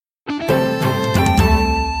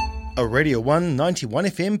a Radio 1 91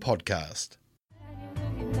 FM podcast.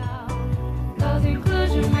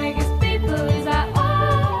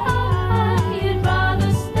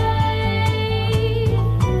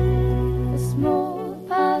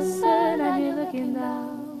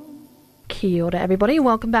 Kia ora everybody,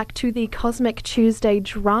 welcome back to the Cosmic Tuesday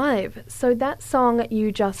Drive. So that song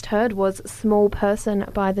you just heard was Small Person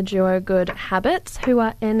by the duo Good Habits, who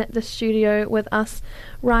are in the studio with us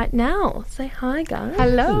right now. Say hi, guys.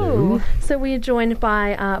 Hello. So we are joined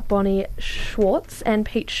by Bonnie Schwartz and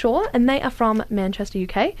Pete Shaw, and they are from Manchester,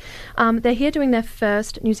 UK. They're here doing their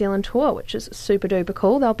first New Zealand tour, which is super duper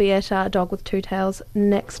cool. They'll be at Dog with Two Tails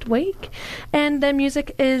next week. And their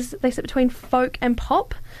music is, they sit between folk and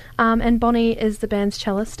pop. And Bonnie is the band's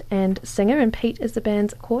cellist and singer, and Pete is the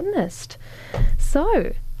band's accordionist.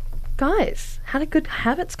 So, guys, how did Good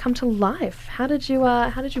Habits come to life? How did you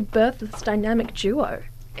birth this dynamic duo?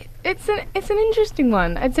 It's an interesting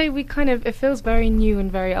one. I'd say it feels very new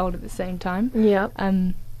and very old at the same time. Yeah.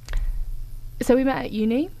 So we met at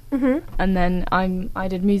uni, and then I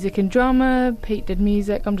did music and drama. Pete did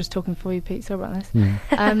music. I'm just talking for you, Pete. Sorry about this.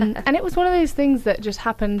 And it was one of those things that just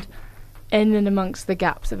happened in and amongst the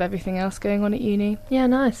gaps of everything else going on at uni. Yeah,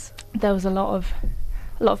 nice. There was a lot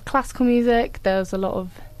of classical music. There was a lot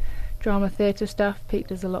of drama theatre stuff. Pete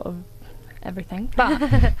does a lot of everything. But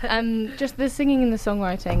just the singing and the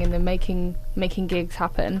songwriting and the making gigs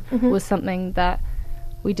happen was something that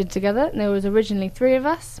we did together. And there was originally 3 of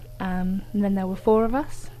us, and then there were 4 of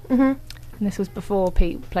us. And this was before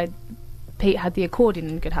Pete had the accordion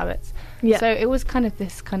in Good Habits. Yeah. So it was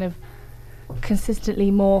this consistently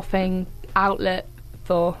morphing outlet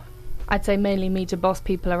for, I'd say, mainly me to boss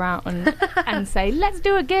people around and say, let's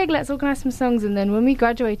do a gig, let's organise some songs. And then when we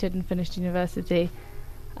graduated and finished university,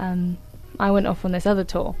 I went off on this other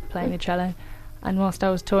tour playing the cello. And whilst I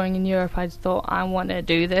was touring in Europe, I thought, I want to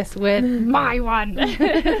do this with my one.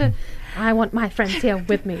 I want my friends here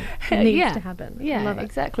with me. It needs to happen. Yeah, Love it.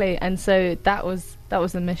 exactly. And so that was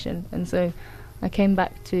the mission. And so I came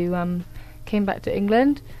back to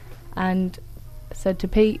England and said to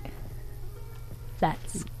Pete,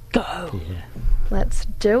 let's go. Yeah. Let's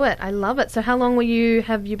do it. I love it. So how long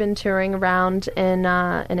have you been touring around in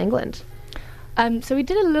England? So we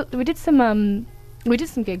did some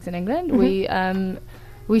gigs in England.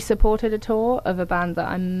 We supported a tour of a band that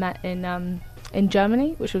I met in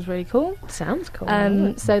Germany, which was really cool. Sounds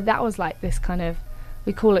cool. So that was like this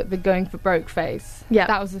we call it the going for broke phase. Yeah.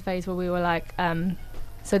 That was the phase where we were like,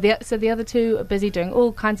 so the other 2 are busy doing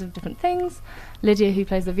all kinds of different things. Lydia, who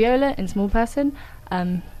plays the viola in Small Person,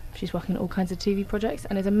 she's working on all kinds of TV projects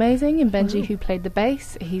and is amazing. And Benji, who played the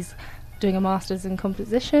bass, he's doing a master's in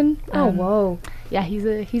composition. Oh, whoa. Yeah,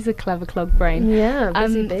 he's a clever clog brain. Yeah,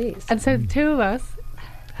 busy bees. And so the 2 of us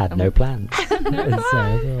Had no plans.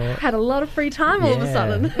 Had a lot of free time all of a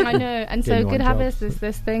sudden. I know. And so Didn't Good want Habits jobs. is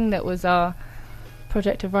this thing that was our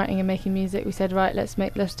project of writing and making music. We said, right, let's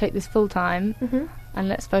take this full time and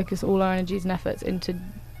let's focus all our energies and efforts into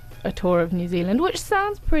a tour of New Zealand, which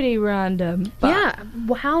sounds pretty random. But Yeah,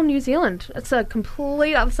 well, how New Zealand? It's a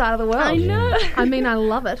complete other side of the world. I know. I mean, I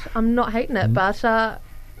love it. I'm not hating it, but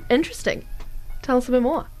interesting. Tell us a bit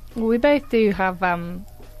more. Well, we both do have a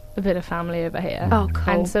bit of family over here. Oh,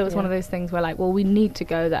 cool. And so it's one of those things where, like, well, we need to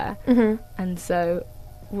go there. And so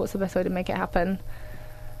what's the best way to make it happen?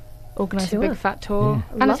 Organise a Tour. big fat tour.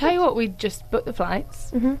 Yeah. And I Love tell it. you what, we just booked the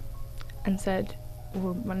flights and said,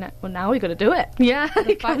 well, now we got to do it. Yeah,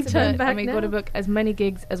 The can't flights turn are back and we now. got to book as many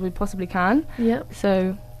gigs as we possibly can. Yep.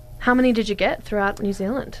 So How many did you get throughout New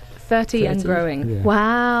Zealand? 30 and growing. Yeah.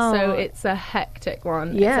 Wow. So it's a hectic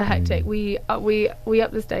one. Yeah. It's a hectic. We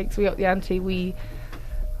upped the stakes. We upped the ante. We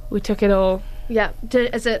took it all. Yeah.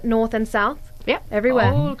 Is it north and south? Yeah.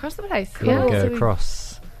 Everywhere. All across the place. Cool. Yeah. Go So we-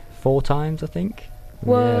 across 4 times, I think.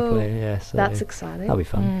 Whoa. So That's exciting. that'll be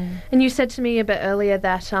fun. And you said to me a bit earlier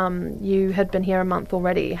that you had been here a month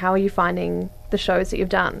already. How are you finding the shows that you've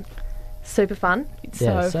done? Super fun? It's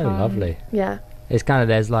Yeah, it's so fun. lovely. Yeah. It's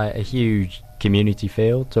there's like a huge community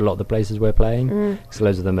feel to a lot of the places we're playing. So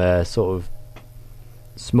loads of them are sort of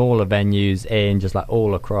smaller venues in just like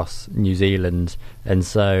all across New Zealand, and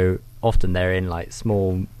so often they're in like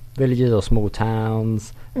small villages or small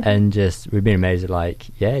towns, and just we've been amazed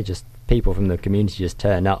at just people from the community just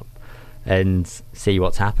turn up and see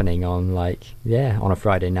what's happening on on a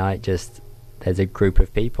Friday night. Just there's a group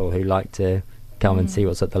of people who like to come and see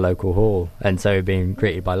what's at the local hall, and so being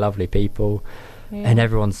greeted by lovely people. Yeah. And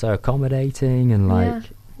everyone's so accommodating and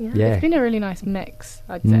Yeah. It's been a really nice mix,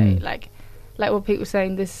 I'd say. Like what Pete was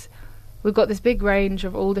saying, we've got this big range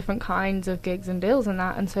of all different kinds of gigs and deals and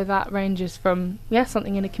that, and so that ranges from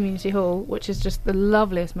something in a community hall, which is just the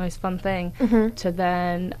loveliest, most fun thing, to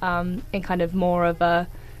then in kind of more of a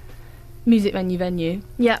music venue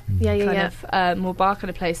more bar kind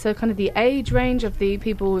of place. So kind of the age range of the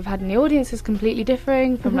people we've had in the audience is completely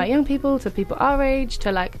differing, from like young people to people our age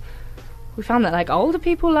to like, we found that like older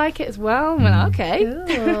people like it as well. And we're like, okay,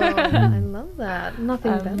 cool. I love that.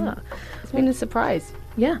 Nothing better. It's been a surprise.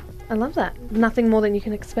 Yeah, I love that. Nothing more than you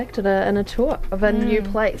can expect at a tour of a new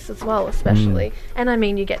place as well, especially. And I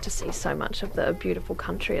mean, you get to see so much of the beautiful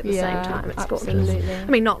country at the same time. It's absolutely. gorgeous.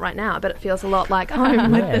 I mean, not right now, but it feels a lot like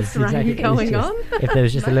home with this rain going on. If there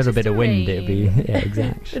was just a little bit of wind, it'd be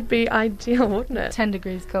exact. It'd be ideal, wouldn't it? 10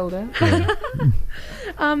 degrees colder.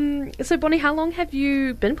 So Bonnie, how long have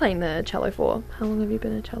you been playing the cello for? How long have you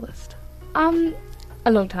been a cellist?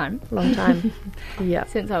 A long time. Long time. Yeah.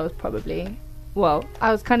 Since I was probably... Well,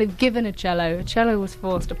 I was kind of given a cello. A cello was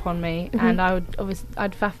forced upon me, and I'd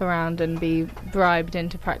faff around and be bribed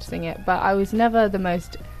into practicing it. But I was never the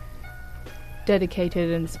most dedicated,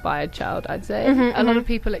 inspired child, I'd say. A lot of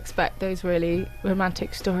people expect those really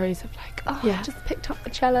romantic stories of like, I just picked up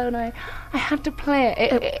the cello and I had to play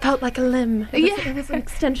it. It felt like a limb. It was an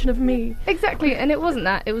extension of me. Exactly, and it wasn't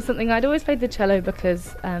that. It was something I'd always played the cello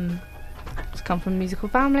because I'd come from a musical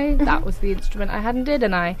family. That was the instrument I hadn't did,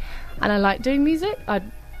 and I liked doing music.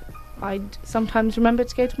 I'd sometimes remember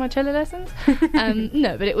to go to my cello lessons.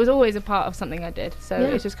 No, but it was always a part of something I did. So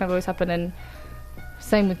it just kind of always happened. And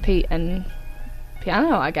same with Pete and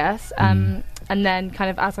piano, I guess. And then kind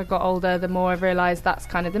of as I got older, the more I realised that's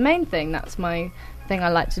kind of the main thing. That's my thing I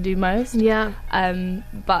like to do most. Yeah.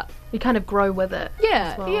 But you kind of grow with it.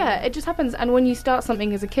 Yeah, as well. yeah. It just happens. And when you start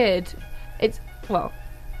something as a kid, it's, well,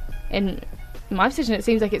 in my position, it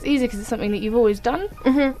seems like it's easy because it's something that you've always done.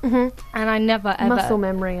 And I never ever... Muscle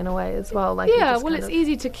memory in a way as well. Like yeah, well, it's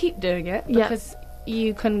easy to keep doing it because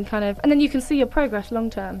you can kind of... And then you can see your progress long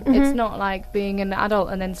term. It's not like being an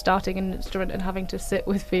adult and then starting an instrument and having to sit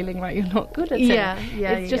with feeling like you're not good at it.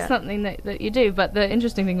 It's just something that you do. But the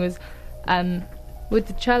interesting thing was, with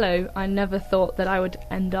the cello, I never thought that I would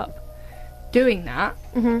end up doing that.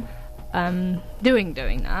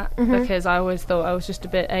 Doing that because I always thought I was just a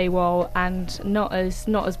bit AWOL and not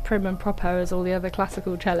as prim and proper as all the other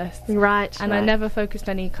classical cellists. Right. And I never focused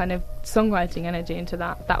any kind of songwriting energy into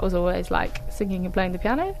that. That was always like singing and playing the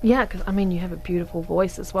piano. Yeah, because I mean you have a beautiful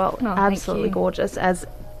voice as well. Oh, absolutely gorgeous, as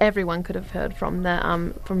everyone could have heard from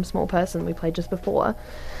the from Small Person we played just before.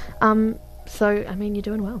 So I mean you're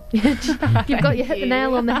doing well. You've hit the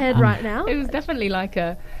nail on the head right now. It was definitely like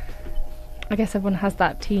I guess everyone has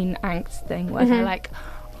that teen angst thing where they're like,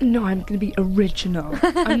 no, I'm going to be original.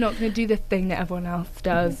 I'm not going to do the thing that everyone else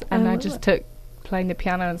does. And I just took playing the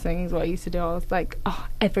piano and singing is what I used to do. I was like, oh,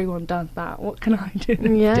 everyone does that. What can I do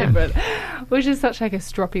that's different? Which is such like a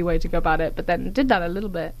stroppy way to go about it. But then did that a little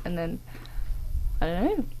bit and then, I don't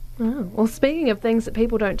know. Oh, well, speaking of things that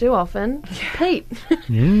people don't do often, Pete,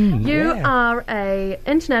 you are a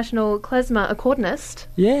international klezmer accordionist.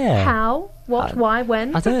 Yeah. How? What? Why?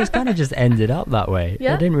 When? I don't know, it's kind of just ended up that way.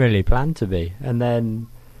 I didn't really plan to be. And then,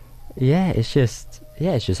 it's just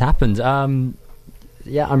happened. I'm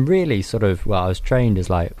really sort of, I was trained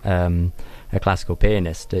as like a classical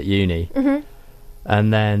pianist at uni.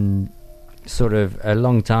 And then sort of a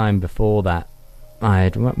long time before that,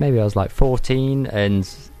 maybe I was like 14 and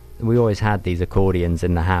we always had these accordions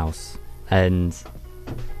in the house and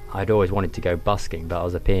I'd always wanted to go busking, but I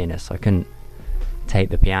was a pianist so I couldn't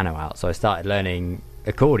take the piano out, so I started learning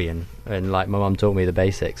accordion and like my mum taught me the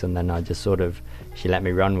basics and then I just sort of, she let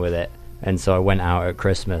me run with it. And so I went out at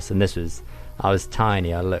Christmas and I was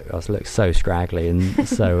tiny, I looked so scraggly and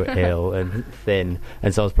so ill and thin,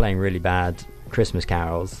 and so I was playing really bad Christmas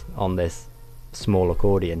carols on this small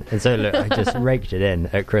accordion, and so look, I just raked it in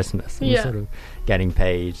at Christmas and sort of getting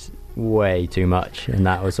paid way too much, and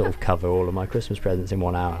that would sort of cover all of my Christmas presents in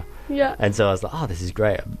 1 hour. And so I was like, oh, this is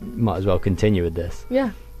great, I might as well continue with this.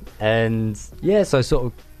 And so I sort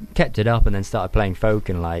of kept it up and then started playing folk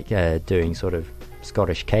and like doing sort of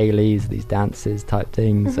Scottish ceilidhs, these dances type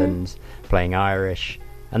things, and playing Irish.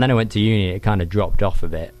 And then I went to uni and it kind of dropped off a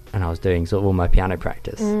bit and I was doing sort of all my piano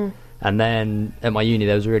practice. And then at my uni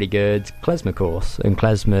there was a really good klezmer course, and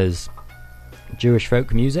klezmer's Jewish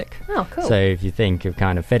folk music. Oh, cool. So if you think of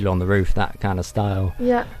kind of Fiddler on the Roof, that kind of style.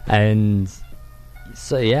 And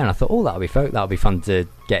so and I thought, that'll be folk, that'll be fun to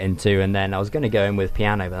get into. And then I was going to go in with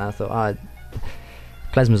piano, but then I thought,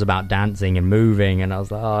 klezmer's about dancing and moving, and I was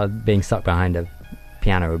like, being stuck behind a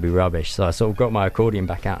piano would be rubbish. So I sort of got my accordion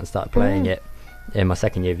back out and started playing it in my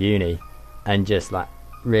second year of uni, and just like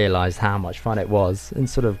realised how much fun it was and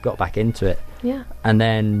sort of got back into it. Yeah. And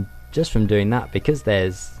then just from doing that, because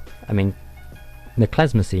there's, I mean, the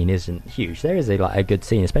klezmer scene isn't huge. There is a good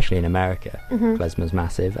scene, especially in America. Klezmer's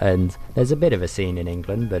massive, and there's a bit of a scene in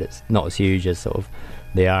England, but it's not as huge as sort of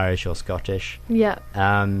the Irish or Scottish. Yeah.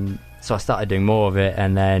 So I started doing more of it,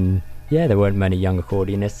 and then there weren't many young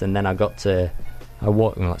accordionists, and then I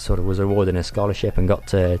was awarded a scholarship and got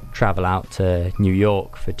to travel out to New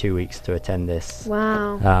York for 2 weeks to attend this.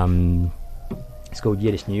 Wow. It's called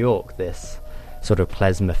Yiddish New York, this sort of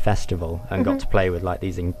klezmer festival, and got to play with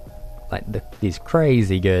these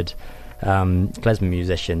crazy good klezmer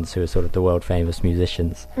musicians who are sort of the world famous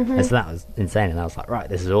musicians. And so that was insane, and I was like, right,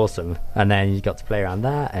 this is awesome. And then you got to play around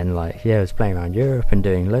that, and I was playing around Europe and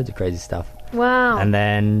doing loads of crazy stuff. Wow. And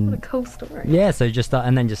then what a cool story. so just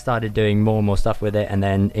started doing more and more stuff with it, and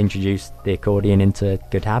then introduced the accordion into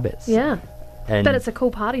Good Habits. And but it's a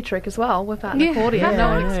cool party trick as well without an accordion. No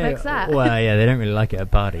one expects that. Well, they don't really like it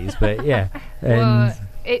at parties, but and well,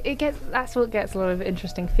 that's what gets a lot of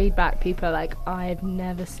interesting feedback. People are like, I've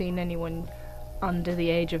never seen anyone under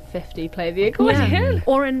the age of 50 play the accordion.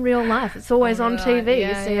 Or in real life, it's always on TV.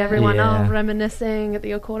 You see everyone reminiscing at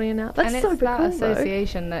the accordion out. That's and super it's that cool,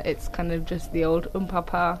 association that it's kind of just the old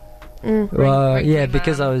papa.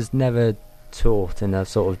 Because I was never taught, and I've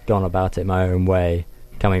sort of gone about it my own way,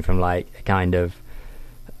 coming from a kind of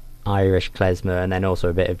Irish klezmer, and then also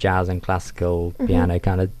a bit of jazz and classical piano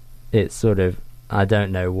kind of. It's sort of, I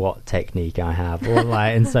don't know what technique I have, or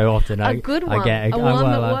and so often I get that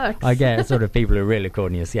works. I get sort of people who are real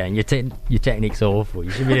accordionists, and your technique's awful.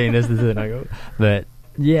 You should be doing this, and I go, but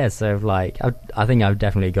so I think I've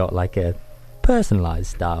definitely got a personalised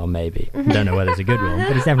style, maybe. I don't know whether it's a good one,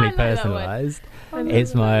 but it's definitely personalised.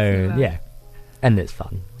 It's my own, and it's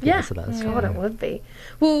fun. So that's God, it would be.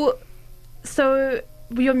 Well, so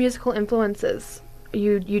your musical influences.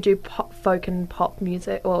 You do folk and pop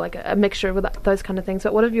music, or a mixture with those kind of things.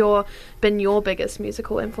 But what have been your biggest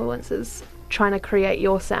musical influences trying to create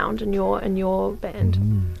your sound and your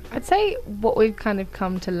band? I'd say what we've kind of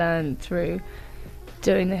come to learn through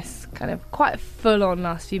doing this kind of quite full-on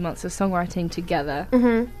last few months of songwriting together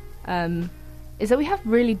is that we have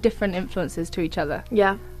really different influences to each other.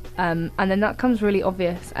 Yeah. And then that comes really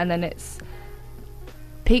obvious, and then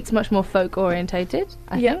Pete's much more folk orientated,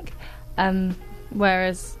 I think.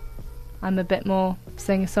 Whereas I'm a bit more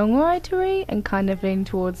singer-songwritery and kind of lean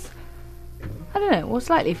towards, I don't know,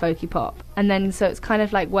 slightly folky pop. And then so it's kind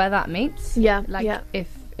of where that meets.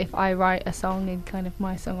 If I write a song in kind of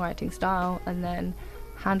my songwriting style and then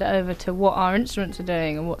hand it over to what our instruments are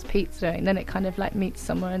doing and what Pete's doing, then it kind of meets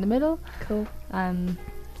somewhere in the middle. Cool. And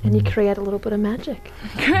you create a little bit of magic.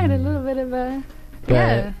 Create a little bit of a...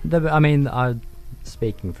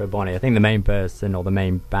 Speaking for Bonnie, I think the main person or the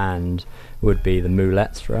main band would be the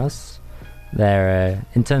Moulettes for us. They're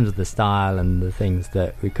in terms of the style and the things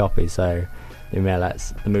that we copy. So the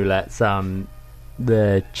Moulettes.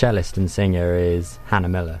 The cellist and singer is Hannah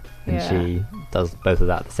Miller, and she does both of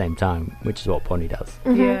that at the same time, which is what Bonnie does.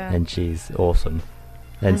 And she's awesome.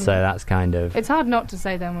 And so that's kind of... It's hard not to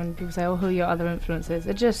say then when people say, who are your other influences?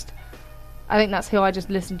 I think that's who I just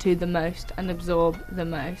listen to the most and absorb the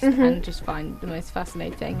most and just find the most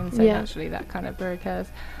fascinating, and so naturally that kind of recurs.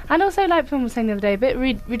 And also, like someone was saying the other day, a bit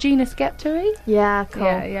Regina Skepta-y. Yeah, cool.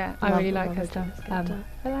 Yeah, I really like her stuff. I like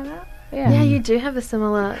that. Yeah, you do have a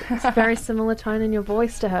very similar tone in your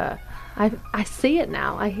voice to her. I see it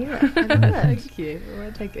now. I hear it. I love it. Thank you. Well,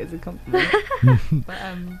 I take it as a compliment. But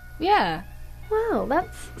yeah. Wow,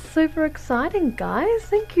 that's super exciting, guys.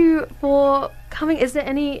 Thank you for coming. Is there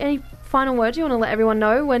any final words you want to let everyone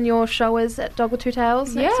know when your show is at Dog with Two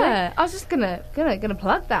Tails next week? I was just gonna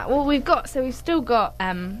plug that. Well, we've still got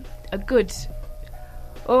a good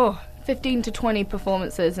 15 to 20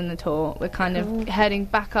 performances in the tour. We're kind of heading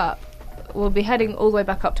back up. We'll be heading all the way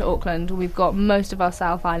back up to Auckland. We've got most of our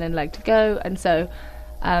South Island leg to go, and so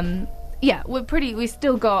we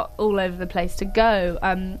still got all over the place to go,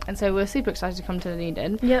 and so we're super excited to come to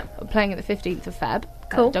Dunedin. We're playing at the 15th of Feb.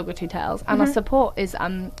 Cool. Dog with Two Tails, and our support is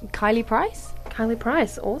Kylie Price. Kylie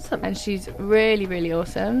Price, awesome. And she's really, really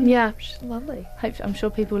awesome. Yeah, she's lovely. I'm sure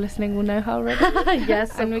people listening will know her already.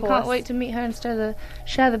 Yes, and we can't wait to meet her and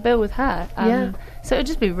share the bill with her. So it'd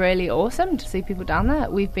just be really awesome to see people down there.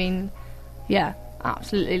 We've been,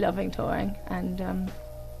 absolutely loving touring, and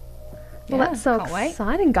well, that's so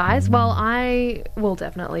exciting, guys. Well, I will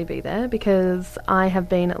definitely be there because I have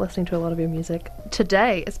been listening to a lot of your music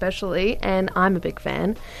today, especially, and I'm a big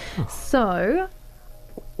fan. So,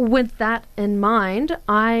 with that in mind,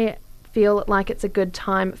 I feel like it's a good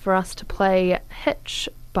time for us to play Hitch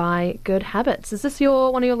by Good Habits. Is this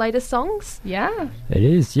one of your latest songs? Yeah. It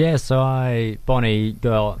is, yeah. So Bonnie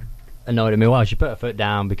got annoyed at me. Well, she put her foot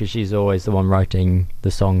down because she's always the one writing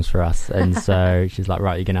the songs for us, and so she's like,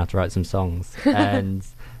 right, you're gonna have to write some songs. And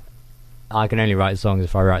I can only write songs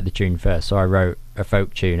if I write the tune first. So I wrote a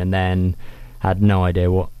folk tune and then had no idea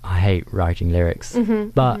what I hate writing lyrics,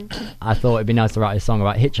 but I thought it'd be nice to write a song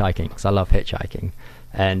about hitchhiking because I love hitchhiking,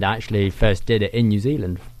 and actually first did it in New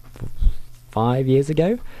Zealand 5 years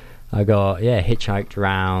ago. I got hitchhiked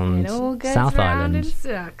around South Island. In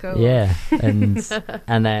circles. Yeah,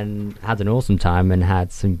 and then had an awesome time and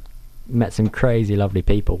met some crazy lovely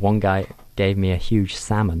people. One guy gave me a huge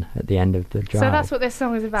salmon at the end of the drive. So that's what this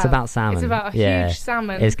song is about. It's about salmon. It's about a huge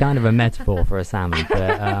salmon. It's kind of a metaphor for a salmon, but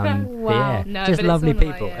Wow. but yeah, No, just but lovely it's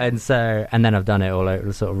people. like, And then I've done it all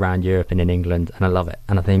over, sort of around Europe and in England, and I love it.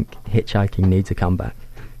 And I think hitchhiking needs to come back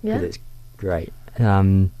because it's great.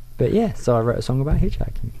 But yeah, so I wrote a song about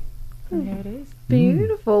hitchhiking. Here it is.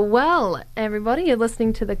 Beautiful. Well, everybody, you're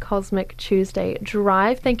listening to the Cosmic Tuesday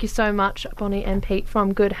Drive. Thank you so much, Bonnie and Pete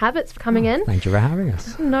from Good Habits, for coming in. Thank you for having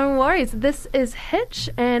us. No worries. This is Hitch,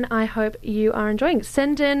 and I hope you are enjoying.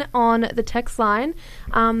 Send in on the text line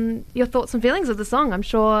your thoughts and feelings of the song. I'm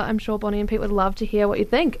sure Bonnie and Pete would love to hear what you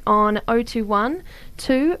think on 021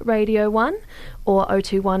 2 Radio 1 or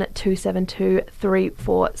 021 272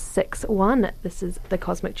 3461. This is the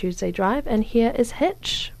Cosmic Tuesday Drive, and here is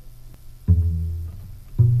Hitch.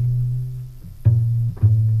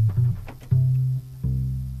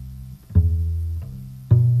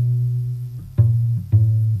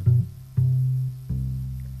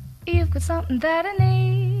 You've got something that I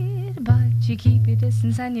need, but you keep your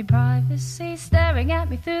distance and your privacy, staring at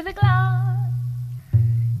me through the glass.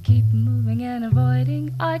 Keep moving and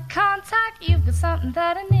avoiding eye contact. You've got something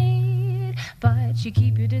that I need, but you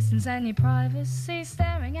keep your distance and your privacy,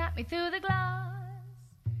 staring at me through the glass.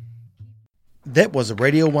 That was a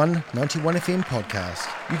Radio 1 91 FM podcast.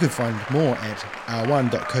 You can find more at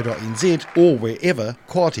r1.co.nz or wherever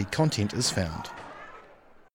quality content is found.